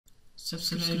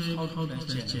subscribe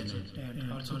HOWTOFLASH channel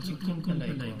and also click on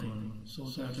bell icon so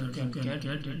that you can get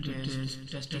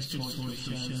tested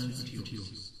solutions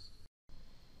videos.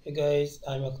 Hey guys,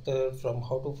 I'm Akhtar from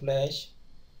HOWTOFLASH.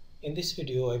 In this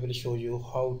video I will show you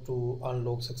how to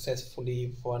unlock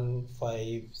successfully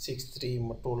 1563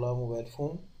 Motorola mobile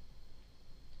phone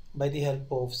by the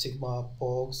help of Sigma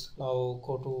box. Now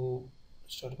go to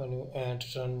start menu and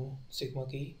run Sigma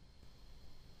key.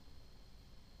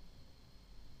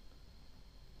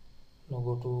 Now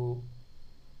go to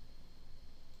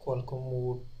Qualcomm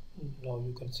mode. Now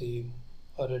you can see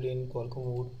already in Qualcomm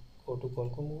mode. Go to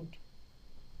Qualcomm mode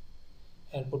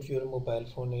and put your mobile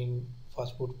phone in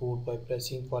fast boot mode by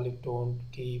pressing volume tone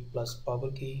key plus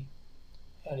power key,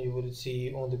 and you will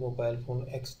see on the mobile phone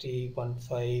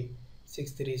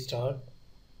XT1563 start.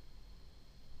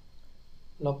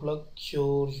 Now plug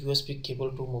your USB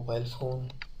cable to mobile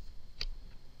phone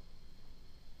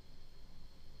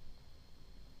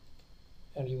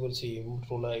and you will see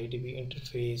Motorola ADB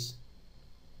interface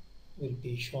will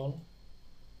be shown.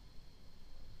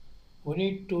 We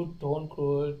need to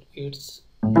downgrade its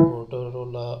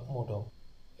Motorola modem.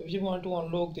 If you want to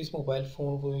unlock this mobile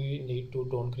phone, we need to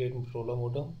downgrade Motorola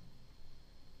modem.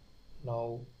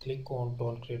 Now click on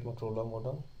downgrade Motorola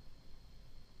modem.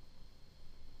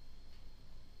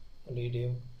 Read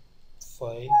a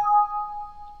file,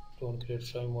 downgrade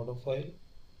from modem file.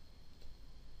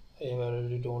 I have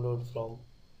already downloaded from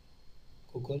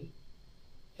Google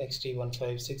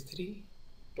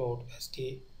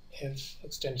XT1563.stf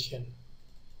extension.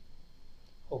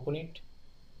 Open it.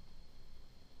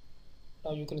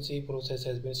 Now you can see process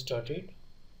has been started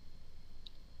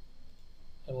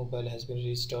and mobile has been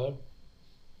restarted.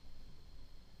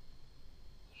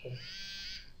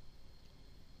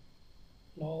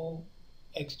 Now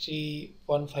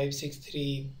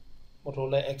XT1563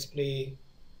 Motorola X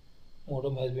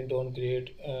modem has been downgraded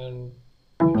and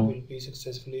it will be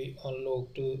successfully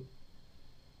unlocked.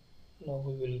 Now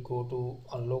we will go to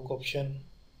unlock option.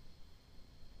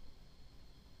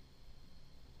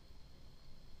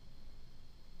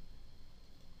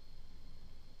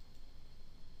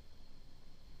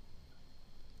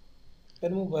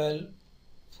 When mobile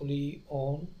fully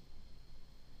on,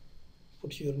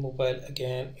 put your mobile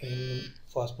again in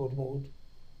fast boot mode.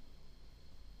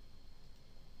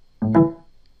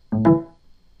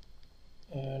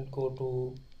 And go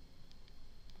to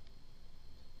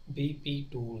BP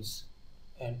tools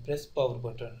and press power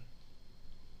button.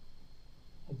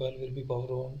 Mobile will be power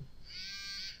on.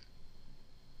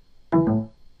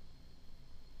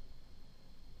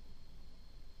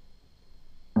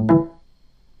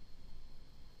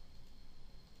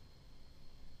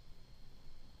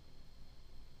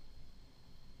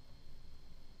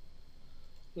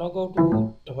 Now go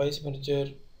to device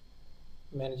manager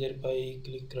by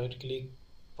right click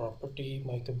property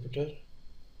my computer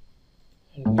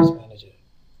and device manager.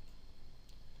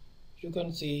 You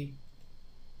can see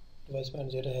device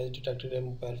manager has detected a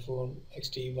mobile phone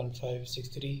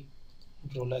XT1563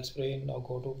 Motorola X. Now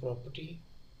go to property,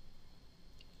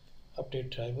 update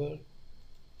driver,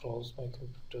 browse my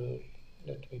computer.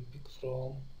 Let me pick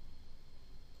from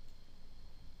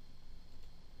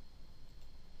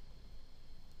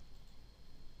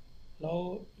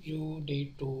now. You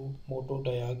need to Moto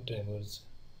drivers.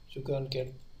 You can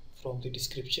get from the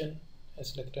description and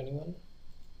select anyone.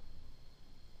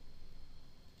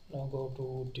 Now go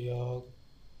to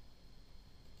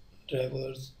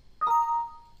drivers.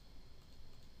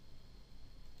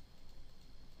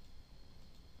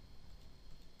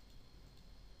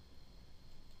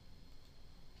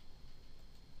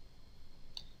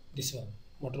 This one,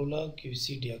 Motorola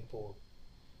QC Diag port.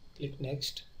 Click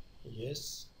next.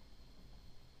 Yes.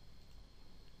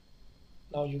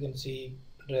 Now you can see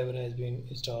driver has been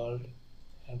installed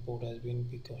and port has been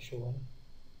shown.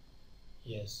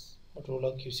 Yes,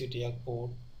 Motorola QC Diag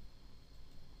port.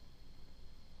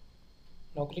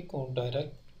 Now click on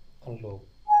direct unlock.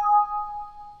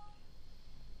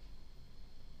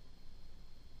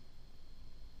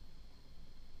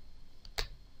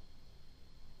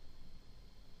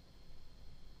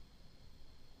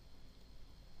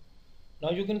 Now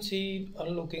you can see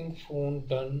unlocking phone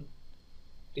done.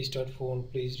 Restart phone,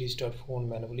 please restart phone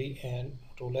manually, and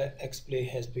Motorola X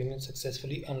has been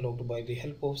successfully unlocked by the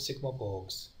help of Sigma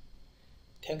box.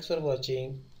 Thanks for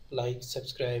watching. Like,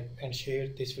 subscribe and share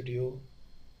this video.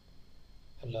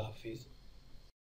 Allah Hafiz.